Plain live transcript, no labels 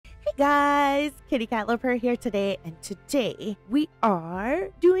guys, Kitty Cat Lover here today, and today we are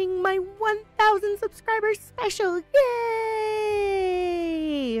doing my 1,000 subscribers special.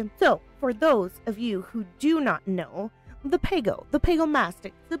 Yay! So, for those of you who do not know, the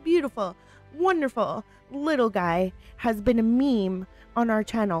Pego-mastic, the beautiful, wonderful little guy, has been a meme on our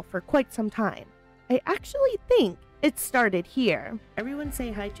channel for quite some time. I actually think it started here. Everyone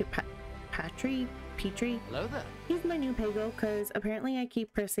say hi to Petrie. Hello there. He's my new Pego because apparently I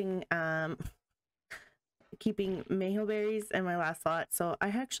keep pressing keeping mayho berries in my last slot, so I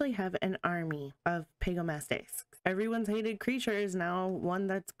actually have an army of Pego-mastics. Everyone's hated creature is now one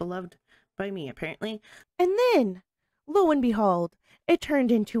that's beloved by me, apparently. And then, lo and behold, it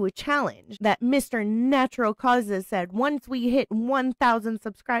turned into a challenge that Mr. Natural Causes said once we hit 1,000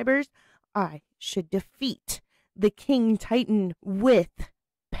 subscribers, I should defeat the King Titan with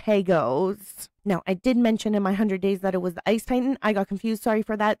Pegos. Now, I did mention in my 100 days that it was the Ice Titan. I got confused. Sorry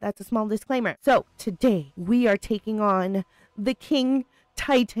for that. That's a small disclaimer. So, today, we are taking on the King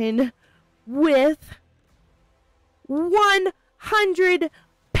Titan with 100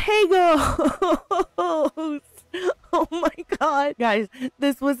 Pegos. Oh my god. Guys,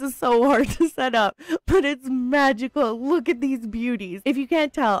 this was so hard to set up, but it's magical. Look at these beauties. If you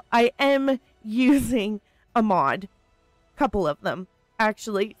can't tell, I am using a mod. Couple of them,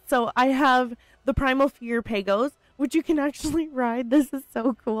 actually. So I have the Primal Fear Pegos, which you can actually ride. This is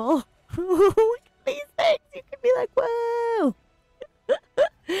so cool. Look at these things. You can be like, whoa.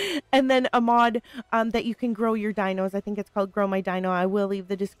 And then a mod that you can grow your dinos. I think it's called Grow My Dino. I will leave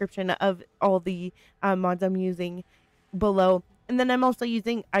the description of all the mods I'm using below. And then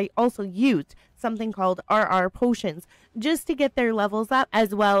I also used something called RR potions just to get their levels up,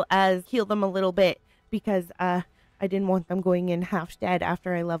 as well as heal them a little bit, because I didn't want them going in half dead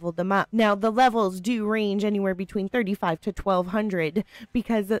after I leveled them up. Now, the levels do range anywhere between 35 to 1,200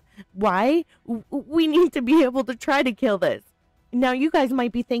 because why? We need to be able to try to kill this. Now, you guys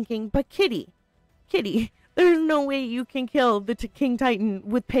might be thinking, but Kitty, there's no way you can kill the King Titan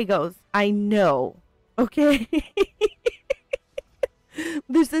with Pegos. I know, okay?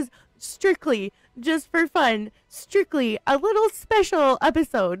 This is strictly just for fun, strictly a little special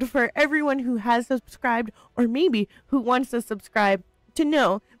episode for everyone who has subscribed, or maybe who wants to subscribe, to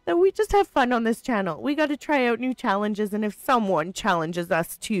know that we just have fun on this channel. We got to try out new challenges, and if someone challenges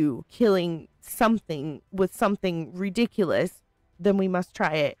us to killing something with something ridiculous, then we must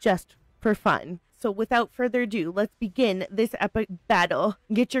try it just for fun. So without further ado, let's begin this epic battle.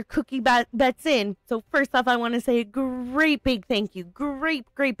 Get your cookie bets in. So first off, I want to say a great big thank you. Great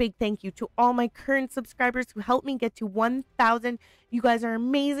big thank you to all my current subscribers who helped me get to 1,000. You guys are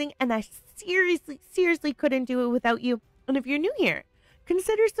amazing, and I seriously couldn't do it without you. And if you're new here,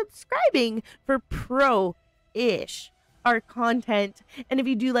 consider subscribing for pro-ish our content. And if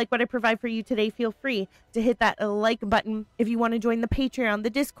you do like what I provide for you today, feel free to hit that like button. If you want to join the Patreon, the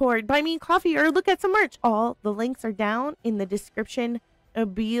Discord, buy me coffee, or look at some merch, all the links are down in the description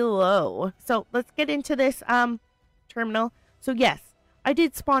below. So let's get into this terminal. So yes, I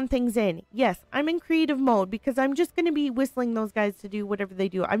did spawn things in. Yes, I'm in creative mode because I'm just going to be whistling those guys to do whatever they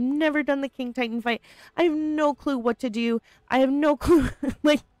do. I've never done the King Titan fight. I have no clue what to do. I have no clue.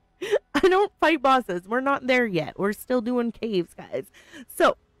 Like, I don't fight bosses. We're not there yet. We're still doing caves, guys.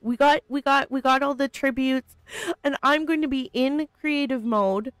 So we got all the tributes, and I'm going to be in creative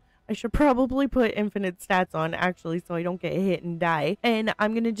mode. I should probably put infinite stats on, actually, so I don't get hit and die. And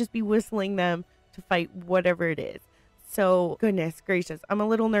I'm going to just be whistling them to fight whatever it is. So, goodness gracious, I'm a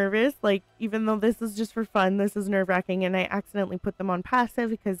little nervous. Like, even though this is just for fun, this is nerve-wracking, and I accidentally put them on passive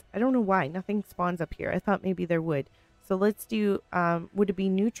because I don't know why. Nothing spawns up here. I thought maybe there would. So let's do, would it be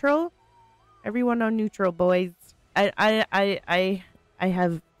neutral? Everyone on neutral, boys. I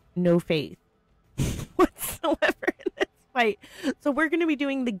have no faith whatsoever in this fight. So we're going to be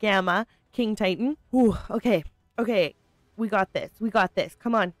doing the Gamma King Titan. Ooh, okay. We got this.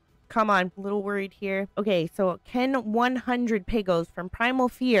 Come on. A little worried here. Okay, so can 100 Pegos from Primal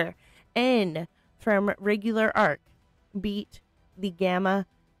Fear and from regular Ark beat the Gamma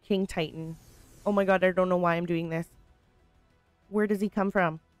King Titan? Oh my god, I don't know why I'm doing this. Where does he come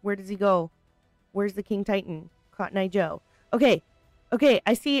from? Where does he go? Where's the King Titan? Cotton Eye Joe. Okay,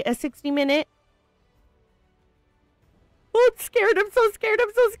 I see a 60-minute. Oh, I'm scared. I'm so scared.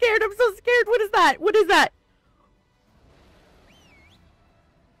 What is that?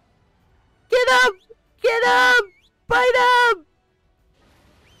 Get him! Bite him!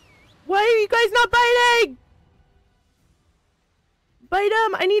 Why are you guys not biting? Bite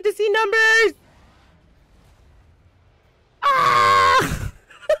him! I need to see numbers! Ah!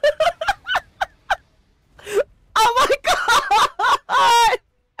 Oh my god!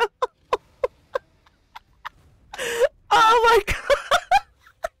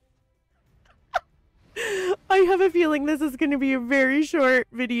 feeling this is going to be a very short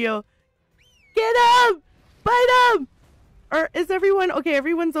video. Get him! Bite him! Or is everyone... Okay,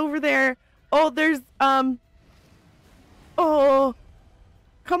 everyone's over there. Oh, there's... Oh.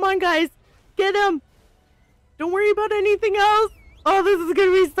 Come on, guys. Get him. Don't worry about anything else. Oh, this is going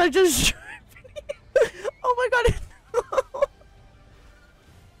to be such a short video. Oh my god.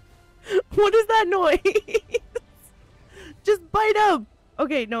 What is that noise? Just bite him.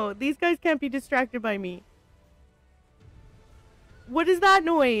 Okay, no. These guys can't be distracted by me. What is that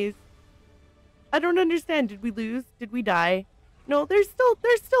noise? I don't understand. Did we lose? Did we die? No, there's still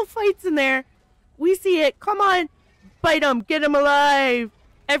fights in there. We see it. Come on. Bite him. Get him alive.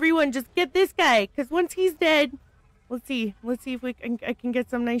 Everyone, just get this guy. Because once he's dead... Let's see. Let's see if I can get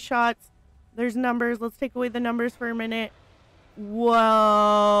some nice shots. There's numbers. Let's take away the numbers for a minute.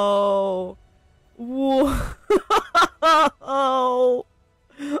 Whoa. Whoa. Oh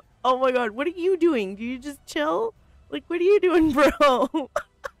my god. What are you doing? Do you just chill? Like, what are you doing, bro?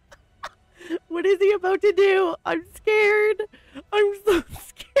 What is he about to do? I'm scared. I'm so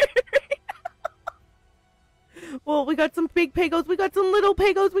scared right now. Well, we got some big pegos. We got some little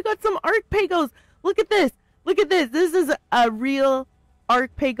pegos. We got some Ark pegos. Look at this. Look at this. This is a real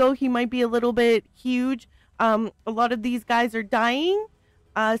Ark pego. He might be a little bit huge. A lot of these guys are dying.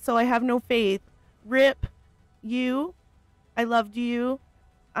 So I have no faith. Rip you. I loved you.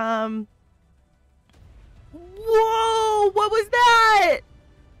 Whoa! What was that?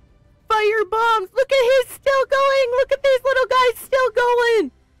 Fire bombs. Look at his still going. Look at these little guys still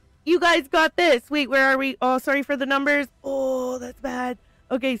going. You guys got this. Wait, where are we? Oh, sorry for the numbers. Oh, that's bad.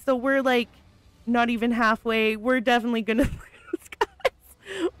 Okay, so we're like not even halfway. We're definitely gonna lose, guys.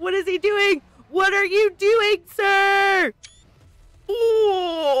 What is he doing? What are you doing, sir?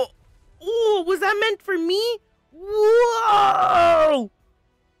 Oh, oh, was that meant for me? Whoa!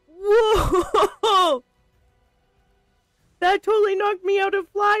 Whoa! That totally knocked me out of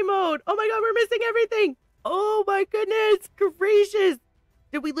fly mode. Oh my god, we're missing everything. Oh my goodness gracious.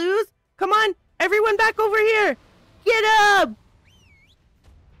 Did we lose? Come on, everyone back over here. Get up.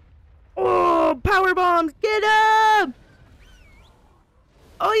 Oh, power bombs. Get up.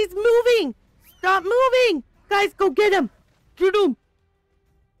 Oh, he's moving. Stop moving. Guys, go get him. Get him.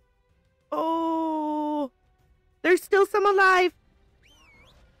 Oh, there's still some alive.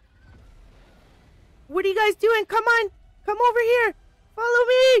 What are you guys doing? Come on. Come over here. Follow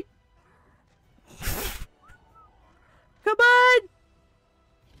me. Come on.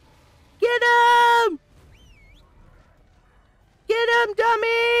 Get him. Get him,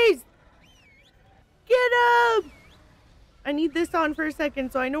 dummies. Get him. I need this on for a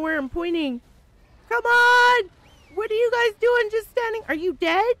second so I know where I'm pointing. Come on. What are you guys doing just standing? Are you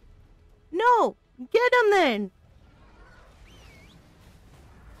dead? No. Get him then.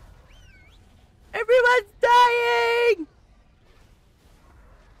 Everyone's dying!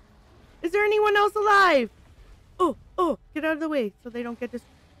 Is there anyone else alive? Oh, oh, get out of the way so they don't get this.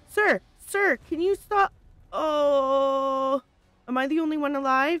 Sir, can you stop? Oh, am I the only one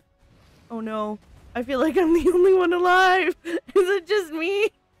alive? Oh no, I feel like I'm the only one alive. Is it just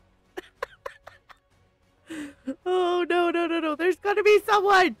me? Oh, no. There's gotta be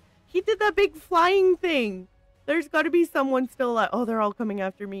someone. He did that big flying thing. There's gotta be someone still alive. Oh, they're all coming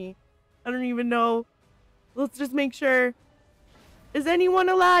after me. I don't even know. Let's just make sure. Is anyone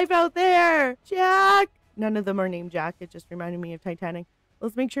alive out there? Jack! None of them are named Jack. It just reminded me of Titanic.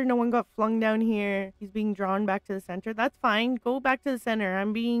 Let's make sure no one got flung down here. He's being drawn back to the center. That's fine. Go back to the center.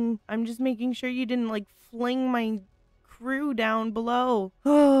 I'm just making sure you didn't like fling my crew down below.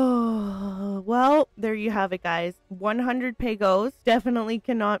 Oh, well, there you have it, guys. 100 pegos. Definitely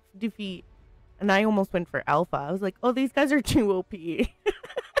cannot defeat. And I almost went for alpha. I was like, oh, these guys are too OP.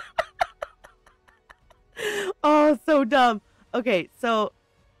 Oh, so dumb. Okay, so,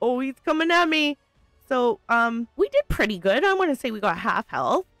 oh, he's coming at me. So, we did pretty good. I want to say we got half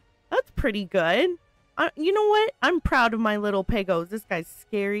health. That's pretty good. You know what? I'm proud of my little pegos. This guy's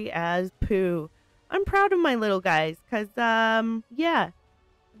scary as poo. I'm proud of my little guys, because, yeah,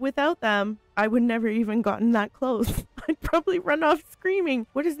 without them, I would never even gotten that close. I'd probably run off screaming.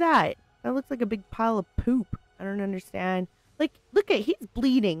 What is that? That looks like a big pile of poop. I don't understand. Like, look at, he's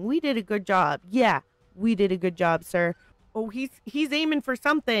bleeding. We did a good job. Yeah. We did a good job, sir. Oh, he's aiming for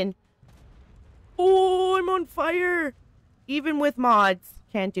something. Oh, I'm on fire. Even with mods,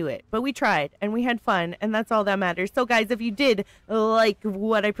 can't do it. But we tried, and we had fun, and that's all that matters. So, guys, if you did like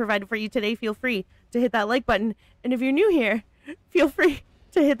what I provided for you today, feel free to hit that like button. And if you're new here, feel free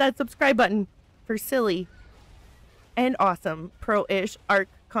to hit that subscribe button for silly and awesome pro-ish Ark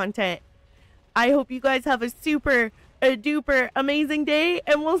content. I hope you guys have a super duper amazing day,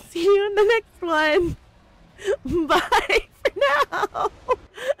 and we'll see you in the next one. Bye for now.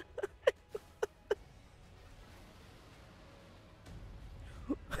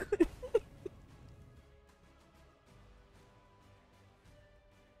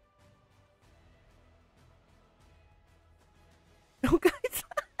 Oh, guys.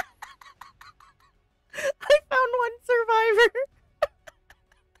 I found one survivor.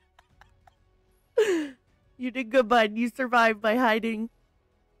 You did good, bud. You survived by hiding.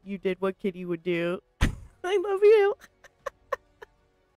 You did what Kitty would do. I love you.